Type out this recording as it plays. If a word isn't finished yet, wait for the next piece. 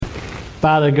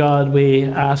Father God, we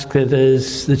ask that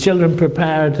as the children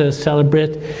prepare to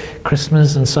celebrate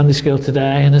Christmas and Sunday school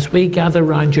today, and as we gather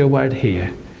around your word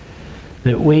here,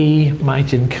 that we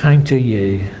might encounter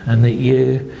you and that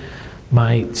you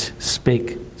might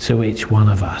speak to each one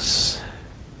of us.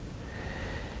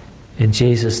 In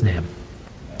Jesus' name,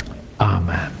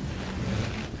 amen.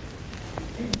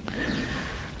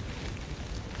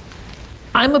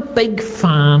 I'm a big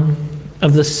fan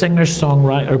of the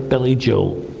singer-songwriter Billy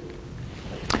Joel.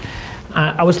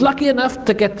 I was lucky enough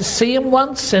to get to see him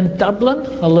once in Dublin,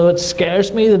 although it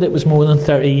scares me that it was more than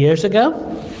 30 years ago.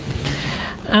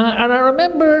 And I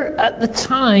remember at the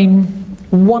time,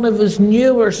 one of his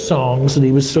newer songs that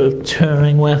he was sort of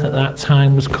touring with at that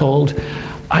time was called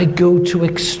I Go to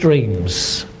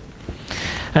Extremes.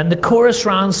 And the chorus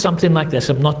ran something like this.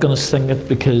 I'm not going to sing it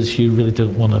because you really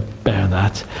don't want to bear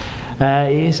that.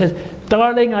 He said,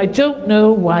 "Darling, I don't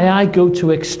know why I go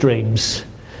to extremes.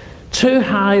 Too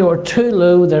high or too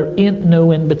low, there ain't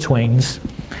no in-betweens."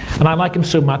 And I like him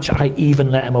so much, I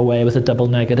even let him away with a double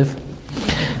negative.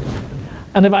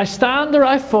 "And if I stand or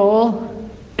I fall,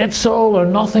 it's all or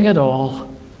nothing at all.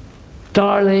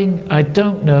 Darling, I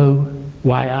don't know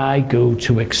why I go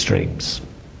to extremes."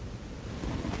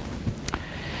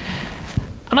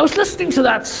 And I was listening to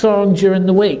that song during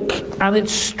the week, and it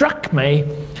struck me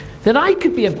that I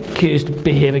could be accused of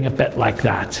behaving a bit like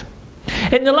that.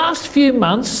 In the last few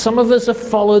months, some of us have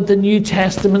followed the New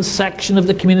Testament section of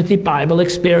the Community Bible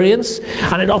Experience,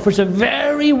 and it offers a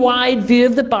very wide view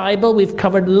of the Bible. We've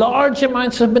covered large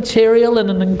amounts of material in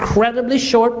an incredibly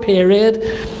short period.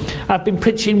 I've been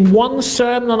preaching one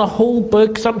sermon on a whole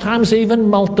book, sometimes even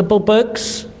multiple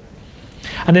books.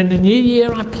 And in the new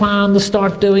year, I plan to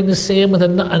start doing the same with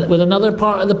another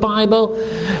part of the Bible.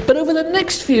 But over the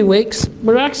next few weeks,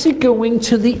 we're actually going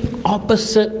to the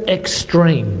opposite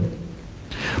extreme.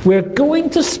 We're going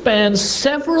to spend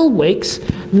several weeks,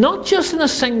 not just in a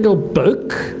single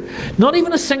book, not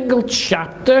even a single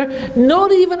chapter,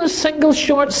 not even a single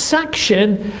short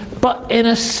section, but in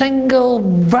a single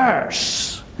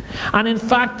verse. And in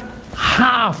fact,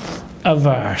 half a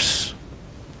verse.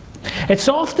 It's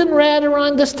often read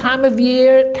around this time of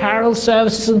year, carol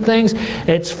services and things.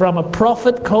 It's from a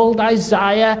prophet called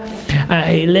Isaiah.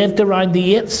 He lived around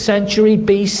the 8th century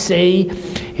BC.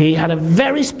 He had a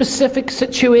very specific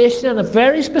situation and a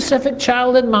very specific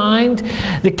child in mind.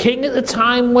 The king at the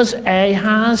time was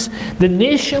Ahaz. The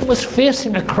nation was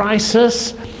facing a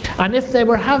crisis. And if they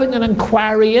were having an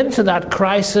inquiry into that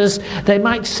crisis, they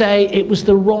might say it was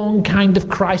the wrong kind of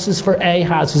crisis for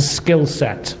Ahaz's skill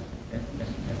set.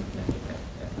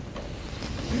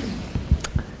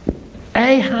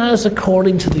 Ahaz,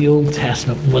 according to the Old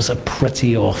Testament, was a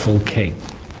pretty awful king.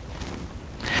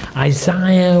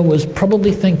 Isaiah was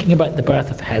probably thinking about the birth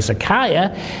of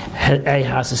Hezekiah,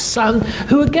 Ahaz's son,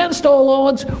 who against all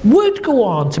odds would go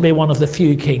on to be one of the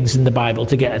few kings in the Bible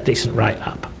to get a decent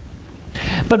write-up.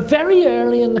 But very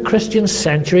early in the Christian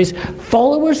centuries,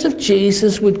 followers of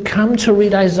Jesus would come to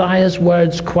read Isaiah's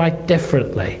words quite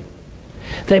differently.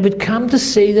 They would come to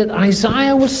see that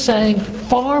Isaiah was saying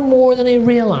far more than he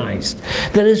realized,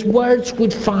 that his words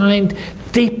would find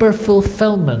deeper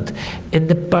fulfillment in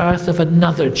the birth of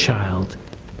another child,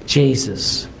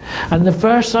 Jesus. And the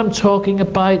verse I'm talking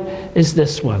about is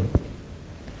this one.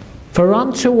 "For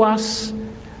unto us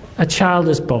a child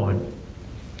is born,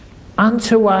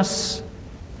 unto us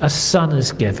a son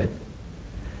is given,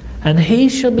 and he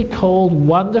shall be called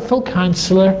Wonderful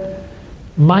Counsellor,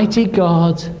 Mighty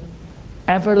God,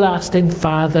 Everlasting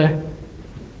Father,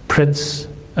 Prince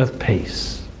of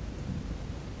Peace."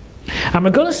 And we're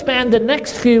going to spend the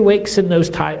next few weeks in those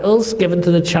titles given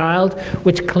to the child,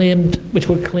 which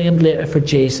were claimed later for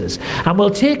Jesus. And we'll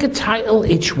take a title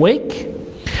each week,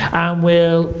 and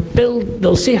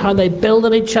we'll see how they build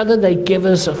on each other. They give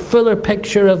us a fuller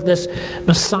picture of this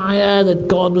Messiah that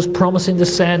God was promising to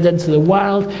send into the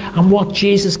world, and what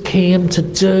Jesus came to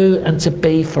do and to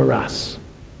be for us.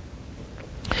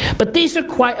 But these are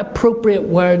quite appropriate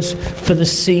words for the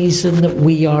season that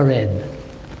we are in.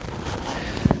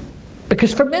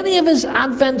 Because for many of us,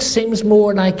 Advent seems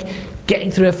more like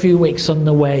getting through a few weeks on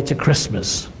the way to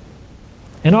Christmas.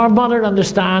 In our modern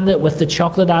understanding, with the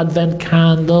chocolate Advent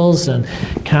candles and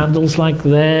candles like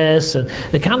this, and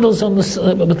the candles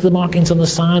with the markings on the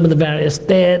side with the various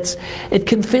dates, it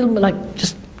can feel like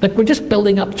we're just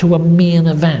building up to a main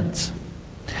event.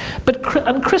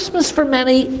 And Christmas for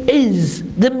many is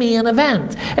the main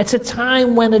event. It's a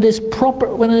time when it is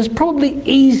probably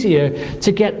easier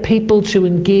to get people to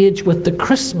engage with the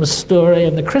Christmas story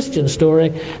and the Christian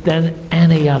story than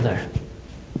any other.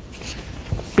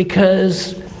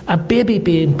 Because a baby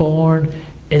being born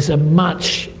is a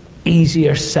much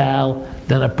easier sell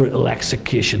than a brutal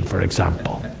execution, for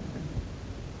example.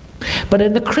 But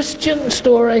in the Christian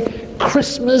story,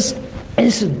 Christmas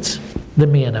isn't the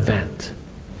main event.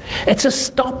 It's a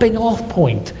stopping off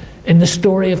point in the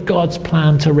story of God's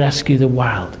plan to rescue the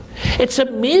wild. It's a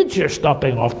major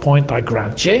stopping off point, I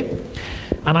grant you.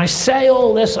 And I say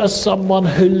all this as someone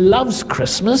who loves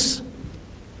Christmas,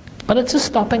 but it's a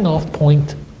stopping off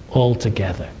point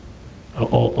altogether,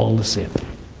 all the same.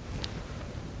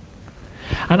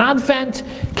 And Advent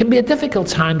can be a difficult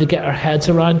time to get our heads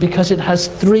around because it has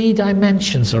three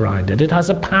dimensions around it. It has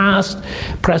a past,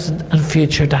 present and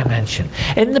future dimension.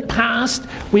 In the past,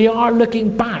 we are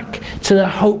looking back to the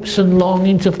hopes and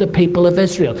longings of the people of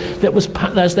Israel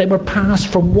as they were passed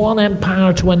from one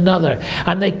empire to another.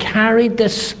 And they carried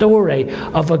this story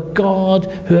of a God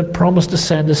who had promised to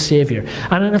send a Saviour.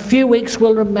 And in a few weeks,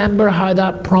 we'll remember how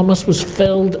that promise was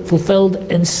fulfilled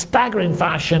in staggering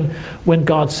fashion when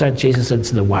God sent Jesus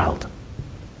into the world.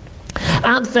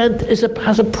 Advent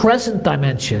has a present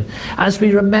dimension as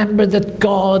we remember that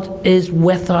God is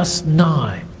with us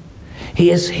now. He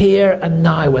is here and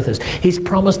now with us. He's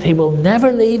promised He will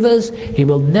never leave us, He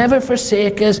will never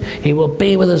forsake us, He will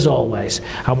be with us always.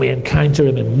 And we encounter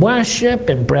Him in worship,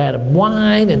 in bread and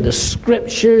wine, in the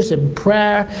scriptures, in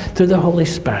prayer, through the Holy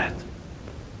Spirit.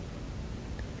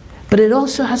 But it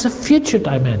also has a future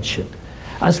dimension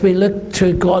as we look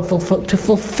to God to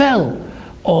fulfill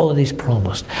all that He's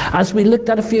promised. As we looked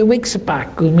at a few weeks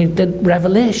back when we did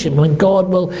Revelation, when God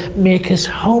will make His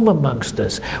home amongst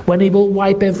us, when He will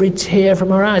wipe every tear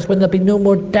from our eyes, when there'll be no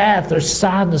more death or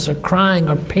sadness or crying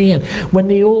or pain, when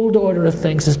the old order of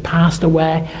things has passed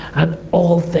away and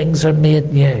all things are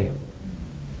made new.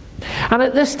 And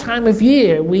at this time of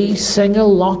year, we sing a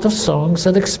lot of songs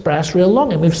that express real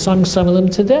longing. We've sung some of them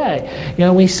today.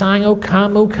 We sang, O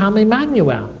come,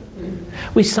 Emmanuel.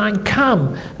 We sang,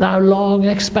 Come, thou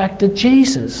long-expected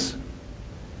Jesus.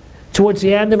 Towards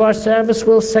the end of our service,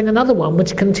 we'll sing another one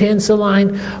which contains the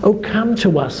line, O come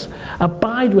to us,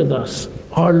 abide with us,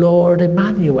 our Lord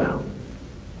Emmanuel.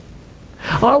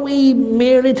 Are we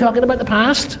merely talking about the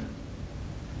past?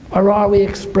 Or are we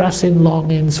expressing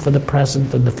longings for the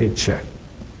present and the future?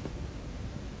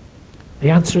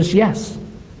 The answer is yes.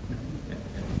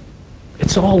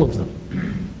 It's all of them.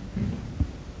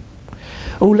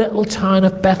 O little town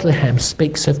of Bethlehem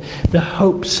speaks of the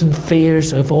hopes and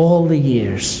fears of all the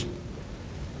years.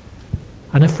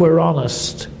 And if we're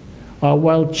honest, our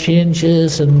world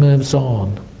changes and moves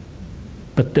on.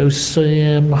 But those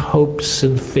same hopes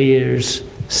and fears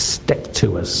stick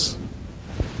to us.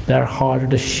 They're harder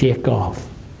to shake off.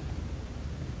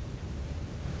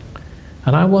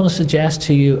 And I want to suggest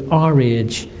to you, our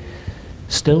age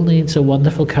still needs a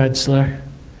wonderful Counsellor,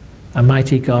 a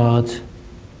mighty God,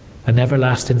 an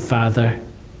everlasting Father,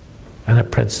 and a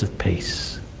Prince of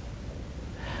Peace.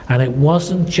 And it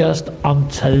wasn't just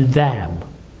unto them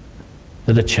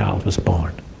that a child was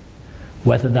born.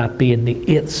 Whether that be in the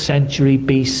 8th century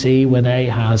BC when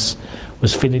Ahaz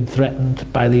was feeling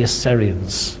threatened by the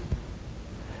Assyrians,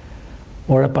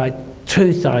 or about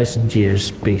 2,000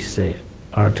 years BC,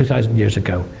 or 2,000 years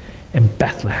ago in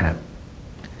Bethlehem.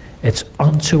 It's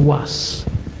unto us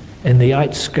in the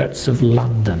outskirts of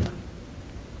London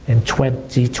in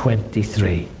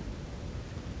 2023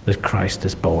 that Christ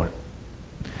is born.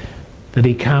 That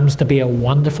He comes to be a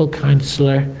wonderful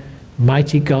Counsellor,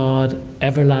 mighty God,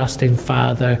 everlasting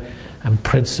Father, and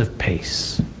Prince of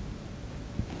Peace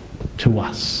to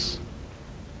us.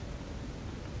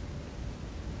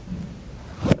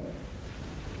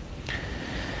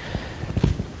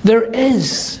 There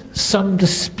is some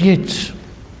dispute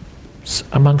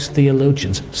amongst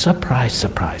theologians. Surprise,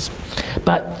 surprise.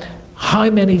 But how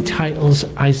many titles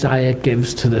Isaiah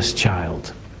gives to this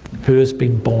child who has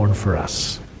been born for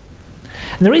us?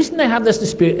 And the reason they have this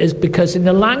dispute is because in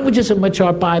the languages in which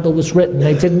our Bible was written,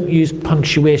 they didn't use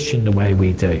punctuation the way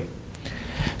we do.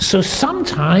 So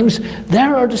sometimes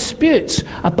there are disputes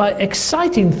about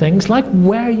exciting things like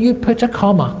where you put a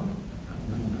comma.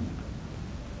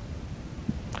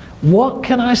 What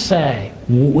can I say?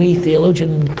 We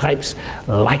theologian types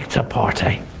like to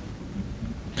party.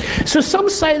 So some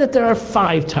say that there are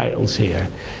 5 titles here.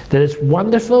 That it's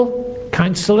Wonderful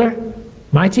Counsellor,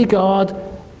 Mighty God,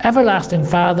 Everlasting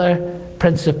Father,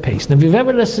 Prince of Peace. Now if you've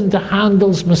ever listened to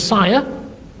Handel's Messiah,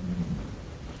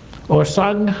 or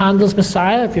sung Handel's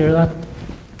Messiah, if you're that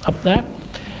up there,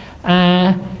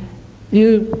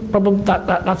 you probably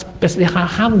that's basically how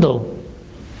Handel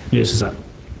uses it.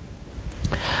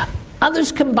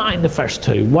 Others combine the first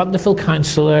 2, Wonderful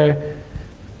Counsellor,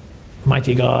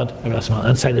 Mighty God,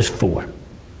 and say there's 4.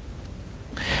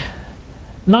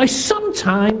 Now,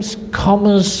 sometimes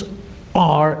commas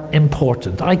are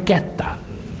important. I get that.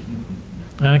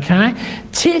 Okay?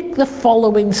 Take the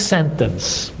following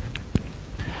sentence.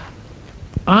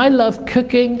 I love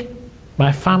cooking,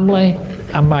 my family,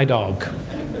 and my dog.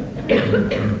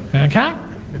 Okay?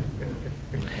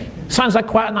 Sounds like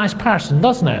quite a nice person,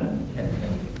 doesn't it?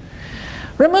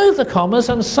 Remove the commas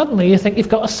and suddenly you think you've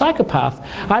got a psychopath.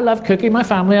 I love cooking, my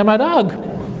family, and my dog.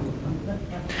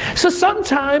 So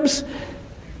sometimes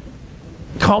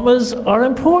commas are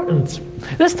important.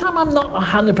 This time I'm not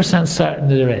 100% certain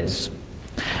there is.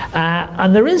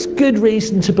 And there is good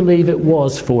reason to believe it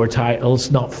was 4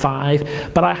 titles, not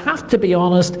 5. But I have to be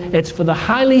honest, it's for the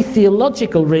highly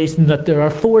theological reason that there are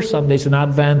 4 Sundays in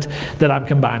Advent that I'm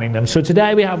combining them. So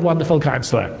today we have Wonderful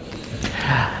Counsellor.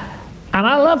 And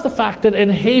I love the fact that in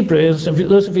Hebrew,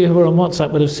 those of you who are on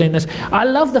WhatsApp would have seen this, I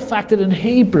love the fact that in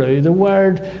Hebrew the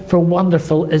word for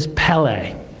wonderful is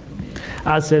Pele,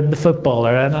 as in the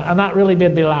footballer. And that really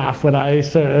made me laugh when I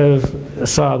sort of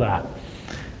saw that.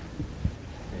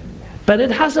 But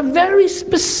it has a very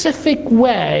specific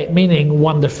way, meaning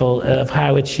wonderful, of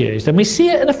how it's used. And we see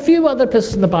it in a few other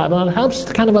places in the Bible, and it helps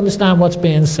to kind of understand what's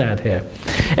being said here.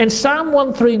 In Psalm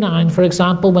 139, for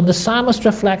example, when the psalmist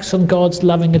reflects on God's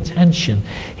loving attention,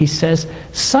 he says,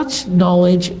 such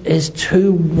knowledge is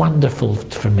too wonderful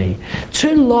for me,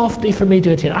 too lofty for me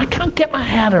to attain. I can't get my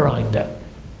head around it.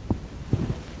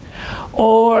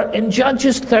 Or in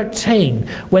Judges 13,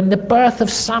 when the birth of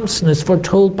Samson is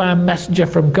foretold by a messenger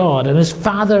from God, and his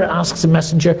father asks the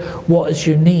messenger, what is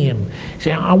your name? He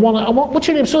says, what's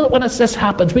your name? So that when this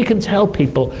happens, we can tell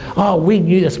people, oh, we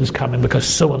knew this was coming because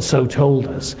so-and-so told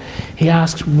us. He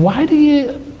asks, why do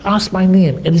you ask my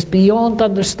name? It is beyond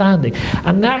understanding.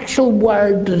 And the actual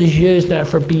word that is used there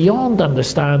for beyond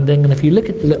understanding, and if you look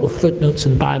at the little footnotes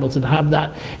in Bibles that have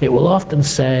that, it will often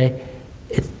say,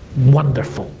 it's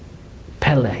wonderful.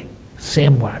 Pele,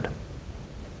 same word.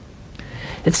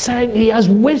 It's saying he has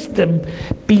wisdom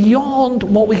beyond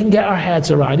what we can get our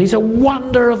heads around. He's a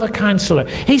wonder of a counsellor.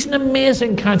 He's an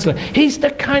amazing counsellor. He's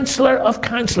the counsellor of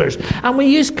counsellors. And we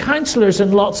use counsellors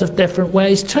in lots of different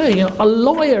ways too. You know, a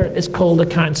lawyer is called a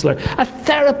counsellor. A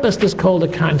therapist is called a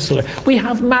counsellor. We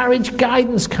have marriage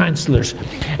guidance counsellors.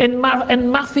 In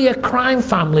mafia crime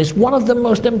families, one of the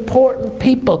most important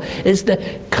people is the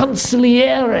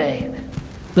consigliere,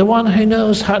 the one who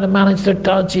knows how to manage their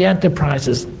dodgy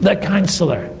enterprises, the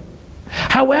counsellor.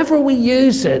 However we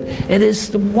use it, it is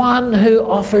the one who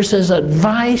offers us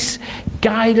advice,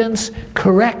 guidance,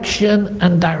 correction,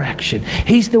 and direction.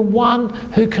 He's the one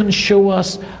who can show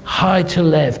us how to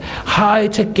live, how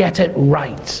to get it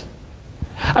right.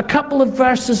 A couple of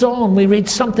verses on, we read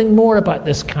something more about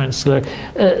this counsellor.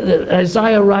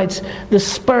 Isaiah writes, the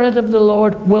Spirit of the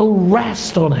Lord will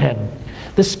rest on him.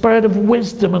 The spirit of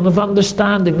wisdom and of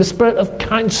understanding, the spirit of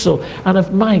counsel and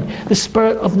of might, the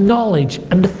spirit of knowledge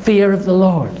and the fear of the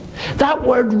Lord. That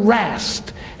word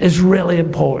rest is really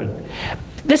important.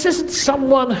 This isn't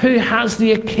someone who has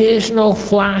the occasional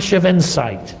flash of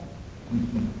insight.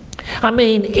 I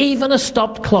mean, even a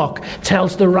stopped clock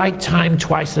tells the right time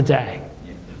twice a day.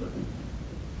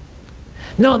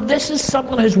 No, this is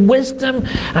someone whose wisdom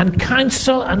and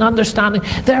counsel and understanding,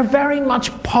 they're very much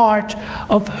part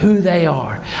of who they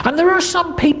are. And there are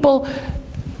some people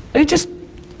who just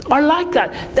are like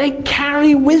that. They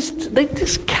carry wisdom. They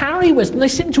just carry wisdom. They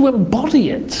seem to embody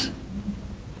it.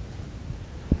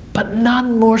 But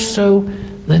none more so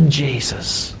than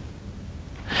Jesus.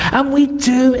 And we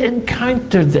do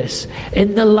encounter this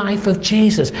in the life of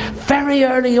Jesus. Very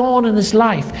early on in his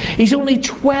life, he's only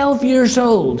 12 years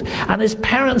old, and his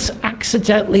parents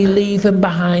accidentally leave him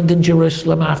behind in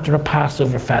Jerusalem after a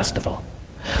Passover festival.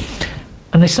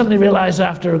 And they suddenly realize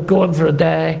after going for a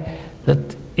day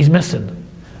that he's missing.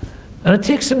 And it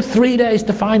takes them 3 days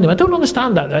to find him. I don't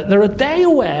understand that. They're a day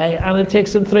away, and it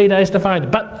takes them 3 days to find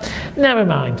him. But never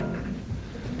mind.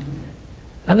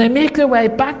 And they make their way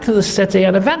back to the city,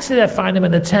 and eventually they find him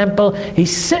in the temple.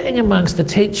 He's sitting amongst the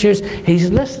teachers.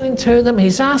 He's listening to them.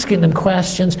 He's asking them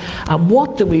questions. And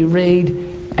what do we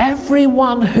read?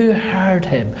 Everyone who heard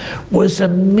him was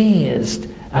amazed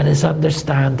at his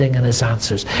understanding and his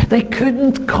answers. They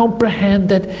couldn't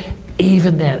comprehend it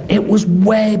even then. It was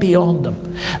way beyond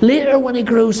them. Later, when he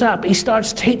grows up, he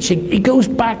starts teaching. He goes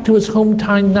back to his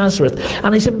hometown Nazareth,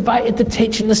 and he's invited to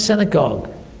teach in the synagogue.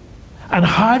 And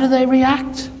how do they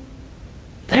react?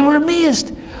 They were amazed.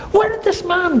 Where did this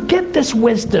man get this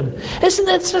wisdom? Isn't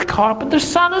it the carpenter's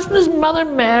son? Isn't his mother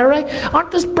Mary?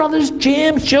 Aren't his brothers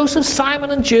James, Joseph,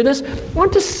 Simon, and Judas?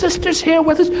 Aren't his sisters here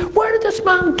with us? Where did this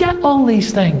man get all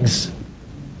these things?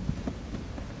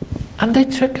 And they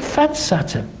took offense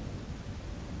at him.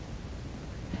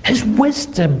 His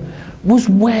wisdom was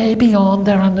way beyond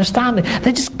their understanding.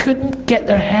 They just couldn't get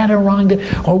their head around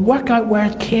it or work out where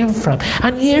it came from.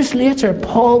 And years later,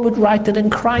 Paul would write that in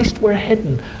Christ were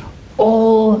hidden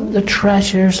all the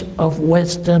treasures of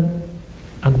wisdom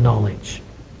and knowledge.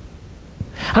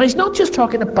 And he's not just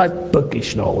talking about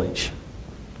bookish knowledge.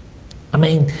 I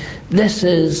mean,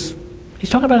 he's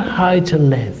talking about how to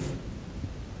live.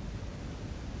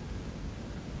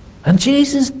 And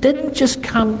Jesus didn't just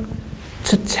come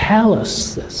to tell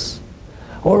us this,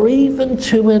 or even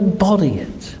to embody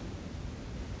it,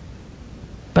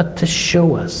 but to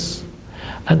show us.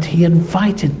 And he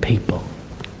invited people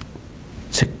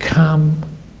to come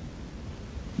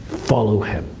follow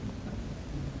him,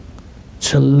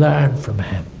 to learn from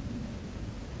him,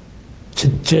 to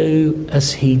do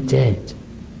as he did,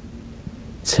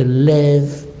 to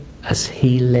live as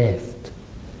he lived.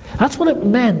 That's what it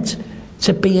meant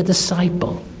to be a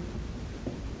disciple.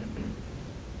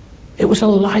 It was a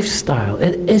lifestyle.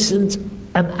 It isn't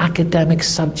an academic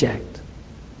subject.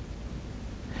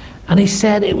 And he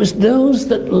said it was those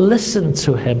that listened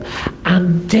to him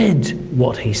and did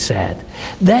what he said.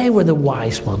 They were the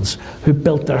wise ones who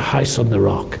built their house on the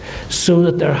rock so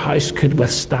that their house could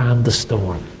withstand the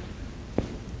storm.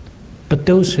 But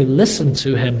those who listened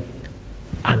to him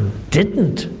and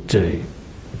didn't do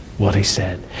what he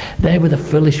said, they were the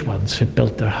foolish ones who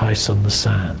built their house on the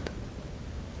sand.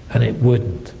 And it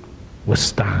wouldn't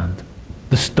withstand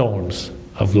the storms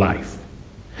of life.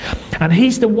 And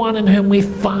he's the one in whom we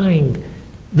find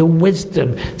the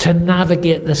wisdom to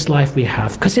navigate this life we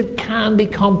have, because it can be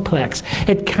complex,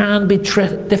 it can be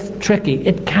tricky,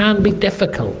 it can be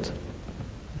difficult.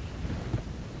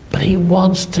 But he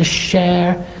wants to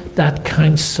share that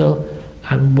counsel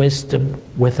and wisdom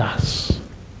with us.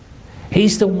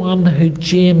 He's the one who,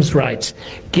 James writes,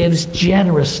 gives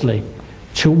generously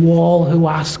to all who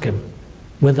ask him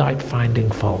without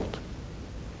finding fault.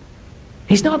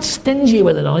 He's not stingy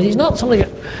with the knowledge. He's not something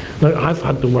like, look, I've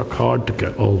had to work hard to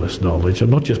get all this knowledge.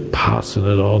 I'm not just passing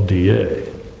it on to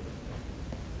you.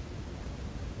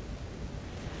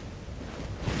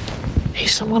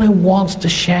 He's someone who wants to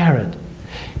share it.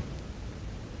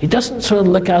 He doesn't sort of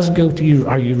look at us and go to you,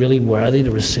 are you really worthy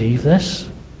to receive this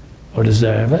or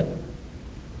deserve it?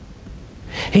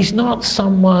 He's not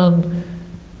someone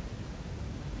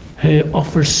who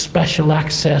offers special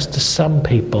access to some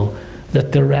people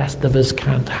that the rest of us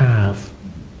can't have.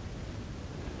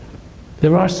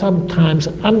 There are some times,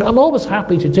 I'm always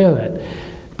happy to do it,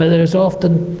 but there's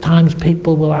often times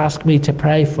people will ask me to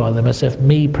pray for them as if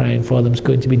me praying for them is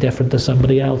going to be different to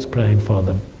somebody else praying for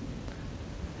them.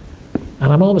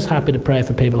 And I'm always happy to pray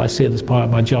for people. I see it as part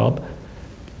of my job.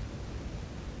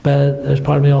 But there's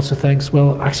part of me also thinks,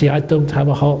 well, actually I don't have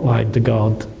a hotline to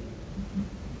God.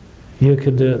 You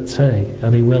can do it too,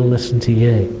 and he will listen to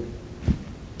you.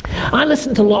 I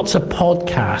listen to lots of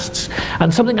podcasts,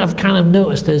 and something I've kind of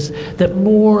noticed is that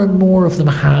more and more of them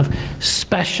have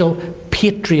special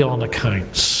Patreon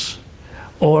accounts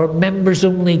or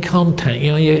members-only content.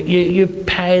 You know, you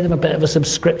pay them a bit of a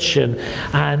subscription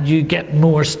and you get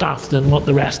more stuff than what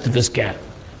the rest of us get.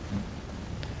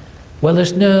 Well,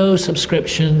 there's no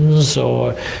subscriptions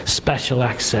or special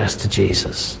access to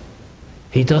Jesus.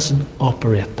 He doesn't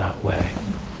operate that way.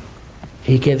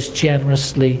 He gives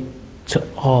generously to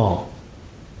all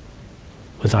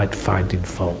without finding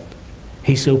fault.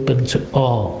 He's open to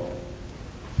all.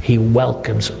 He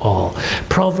welcomes all.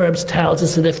 Proverbs tells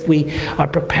us that if we are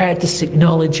prepared to seek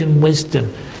knowledge and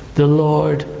wisdom, the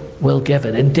Lord will give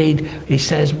it. Indeed, he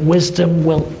says, wisdom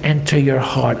will enter your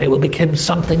heart. It will become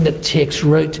something that takes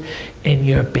root in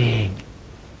your being.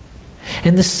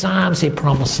 In the Psalms he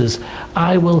promises,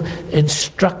 I will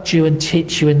instruct you and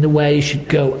teach you in the way you should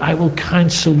go. I will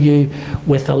counsel you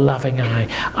with a loving eye.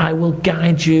 I will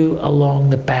guide you along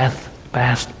the best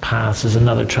paths, is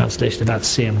another translation of that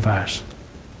same verse.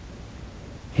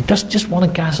 He doesn't just want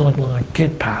to guide us along a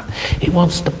good path. He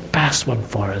wants the best one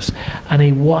for us. And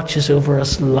he watches over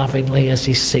us lovingly as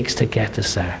he seeks to get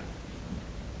us there.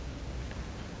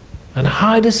 And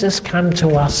how does this come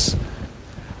to us?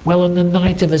 Well, on the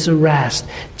night of his arrest,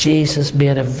 Jesus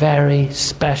made a very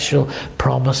special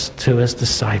promise to his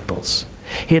disciples.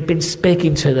 He had been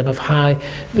speaking to them of how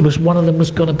there was one of them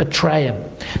was going to betray him,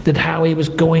 that how he was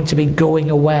going to be going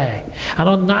away. And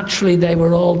unnaturally, they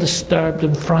were all disturbed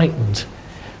and frightened.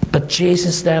 But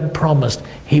Jesus then promised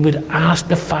he would ask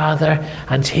the Father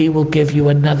and he will give you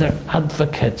another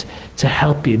advocate to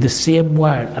help you. The same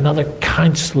word, another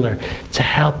counselor to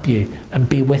help you and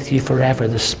be with you forever,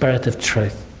 the Spirit of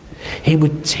truth. He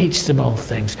would teach them all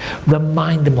things,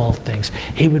 remind them all things.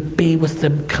 He would be with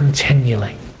them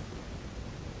continually.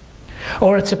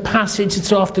 Or it's a passage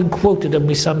that's often quoted and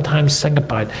we sometimes sing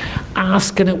about.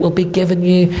 Ask and it will be given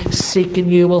you, seek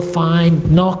and you will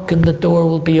find, knock and the door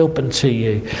will be open to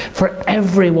you. For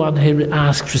everyone who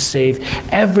asks receives,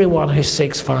 everyone who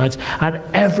seeks finds, and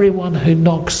everyone who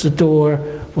knocks the door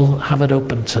will have it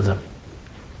open to them.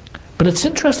 But it's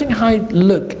interesting how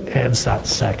Luke ends that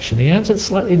section. He ends it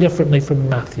slightly differently from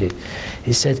Matthew.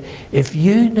 He said, if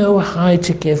you know how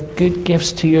to give good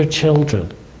gifts to your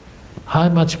children, how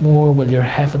much more will your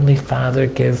heavenly Father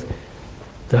give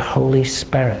the Holy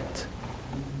Spirit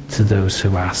to those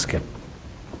who ask him?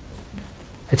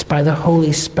 It's by the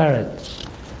Holy Spirit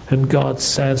whom God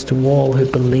sends to all who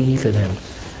believe in him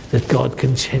that God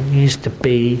continues to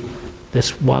be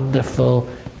this wonderful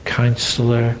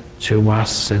Counsellor to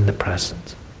us in the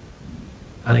present.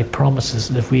 And he promises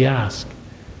that if we ask,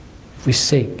 if we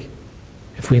seek,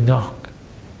 if we knock,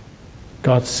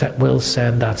 God will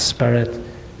send that Spirit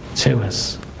to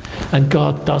us. And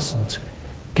God doesn't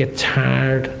get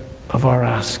tired of our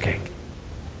asking.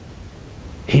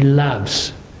 He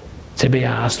loves to be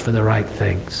asked for the right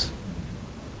things.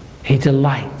 He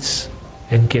delights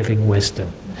in giving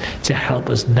wisdom to help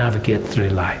us navigate through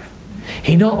life.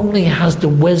 He not only has the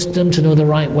wisdom to know the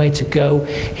right way to go,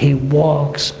 he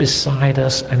walks beside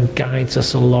us and guides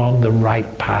us along the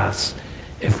right paths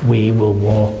if we will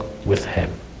walk with him.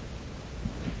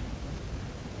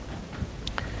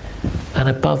 And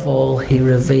above all, he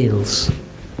reveals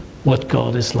what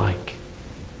God is like.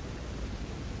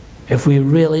 If we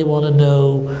really want to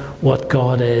know what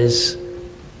God is,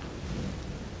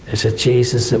 it's at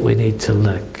Jesus that we need to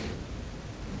look.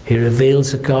 He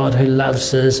reveals a God who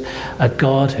loves us, a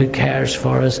God who cares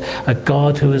for us, a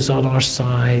God who is on our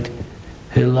side,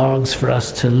 who longs for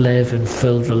us to live in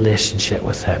full relationship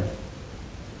with him.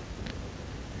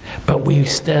 But we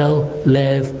still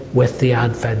live with the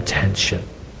Advent tension.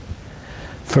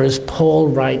 For as Paul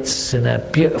writes in a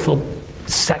beautiful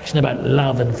section about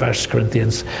love in 1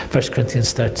 Corinthians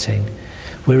 13,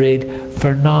 we read,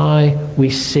 for now we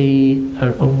see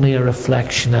only a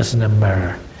reflection as in a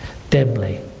mirror,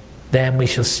 dimly. Then we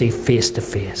shall see face to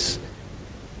face.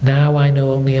 Now I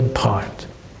know only in part.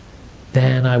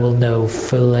 Then I will know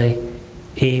fully,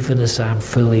 even as I am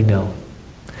fully known.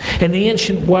 In the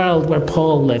ancient world where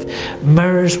Paul lived,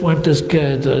 mirrors weren't as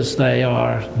good as they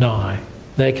are now.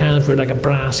 They kind of were like a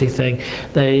brassy thing.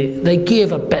 They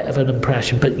gave a bit of an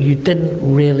impression, but you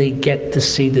didn't really get to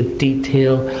see the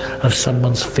detail of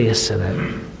someone's face in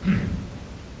it.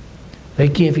 They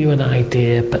give you an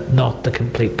idea, but not the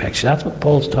complete picture. That's what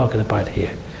Paul's talking about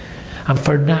here. And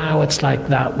for now, it's like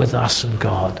that with us and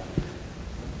God.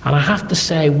 And I have to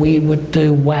say, we would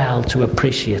do well to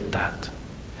appreciate that.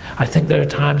 I think there are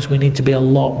times we need to be a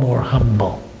lot more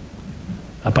humble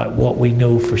about what we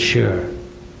know for sure.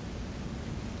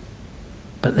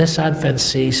 But this Advent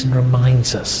season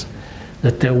reminds us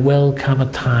that there will come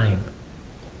a time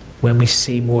when we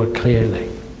see more clearly,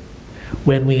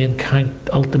 when we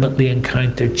ultimately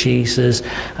encounter Jesus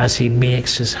as he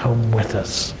makes his home with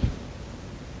us.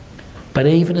 But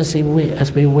even as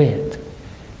we wait,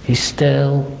 he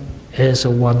still is a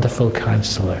wonderful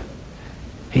Counsellor.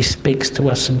 He speaks to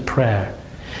us in prayer,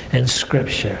 in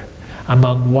Scripture,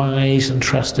 among wise and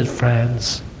trusted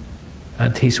friends,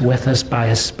 and he's with us by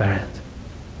his Spirit.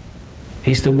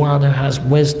 He's the one who has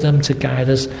wisdom to guide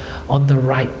us on the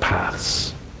right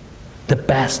paths, the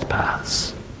best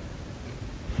paths.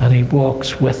 And he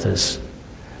walks with us,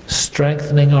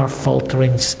 strengthening our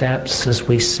faltering steps as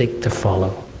we seek to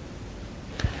follow.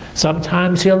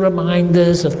 Sometimes he'll remind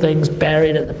us of things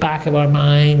buried at the back of our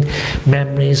mind,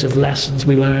 memories of lessons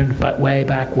we learned but way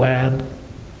back when.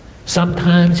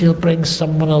 Sometimes he'll bring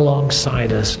someone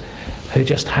alongside us who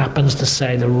just happens to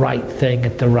say the right thing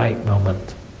at the right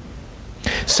moment.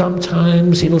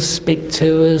 Sometimes he will speak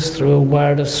to us through a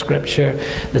word of Scripture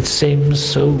that seems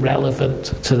so relevant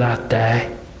to that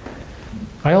day.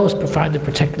 I always find it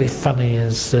particularly funny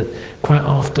is that quite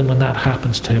often when that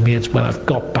happens to me, it's when I've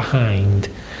got behind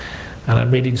and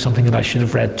I'm reading something that I should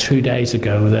have read 2 days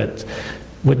ago that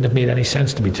wouldn't have made any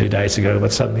sense to me 2 days ago,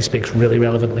 but suddenly speaks really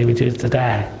relevantly to it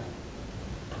today.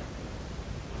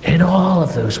 In all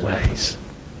of those ways,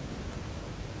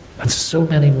 and so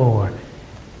many more,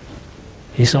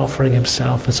 he's offering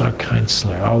himself as our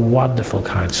Counsellor, our wonderful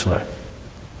Counsellor.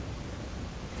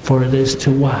 For it is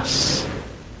to us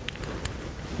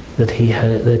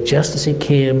that just as he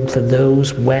came for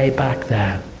those way back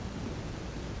then,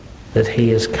 that he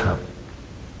has come.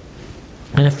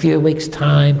 In a few weeks'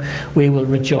 time, we will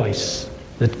rejoice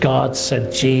that God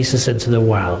sent Jesus into the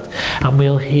world, and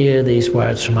we'll hear these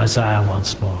words from Isaiah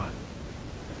once more.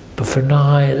 But for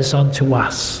now, it is unto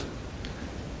us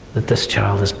that this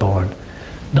child is born.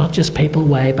 Not just people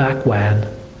way back when,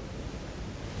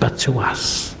 but to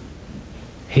us,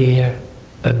 here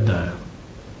and now.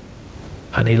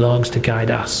 And he longs to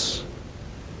guide us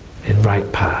in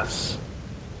right paths,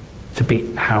 to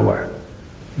be our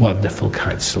wonderful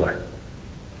Counsellor.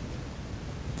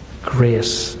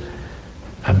 Grace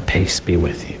and peace be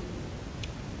with you.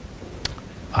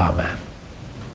 Amen.